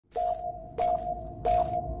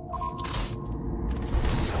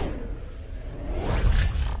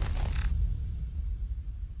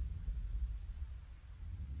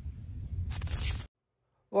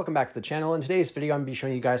Welcome back to the channel. In today's video, I'm going to be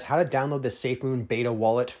showing you guys how to download the SafeMoon beta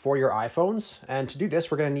wallet for your iPhones. And to do this,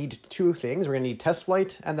 we're going to need two things. We're going to need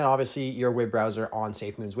TestFlight and then obviously your web browser on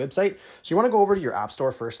SafeMoon's website. So you want to go over to your app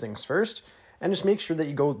store first things first, and just make sure that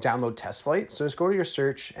you go download TestFlight. So just go to your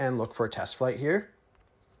search and look for TestFlight here.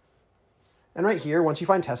 And right here, once you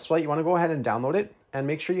find TestFlight, you want to go ahead and download it and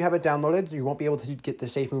make sure you have it downloaded. You won't be able to get the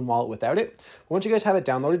SafeMoon wallet without it. Once you guys have it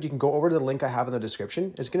downloaded, you can go over to the link I have in the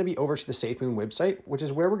description. It's going to be over to the SafeMoon website, which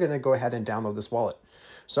is where we're going to go ahead and download this wallet.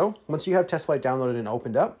 So once you have TestFlight downloaded and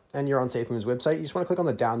opened up and you're on SafeMoon's website, you just want to click on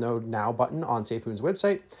the download now button on SafeMoon's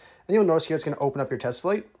website. And you'll notice here it's going to open up your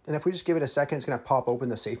TestFlight. And if we just give it a second, it's going to pop open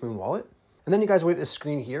the SafeMoon wallet. And then you guys will get this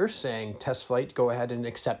screen here saying TestFlight, go ahead and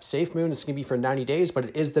accept SafeMoon. It's going to be for 90 days, but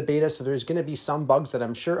it is the beta, so there's going to be some bugs that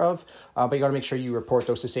I'm sure of, but you got to make sure you report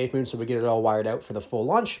those to SafeMoon so we get it all wired out for the full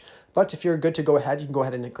launch. But if you're good to go ahead, you can go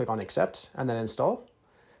ahead and click on accept and then install.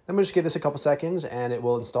 Then we'll just give this a couple seconds and it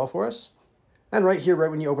will install for us. And right here, right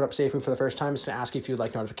when you open up SafeMoon for the first time, it's going to ask you if you'd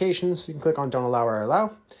like notifications. You can click on don't allow or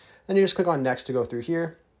allow. Then you just click on next to go through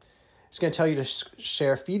here. It's going to tell you to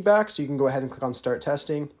share feedback, so you can go ahead and click on start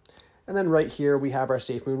testing. And then right here, we have our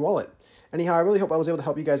SafeMoon wallet. Anyhow, I really hope I was able to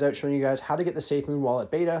help you guys out, showing you guys how to get the SafeMoon wallet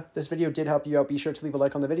beta. This video did help you out. Be sure to leave a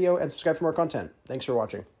like on the video and subscribe for more content. Thanks for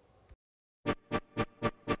watching.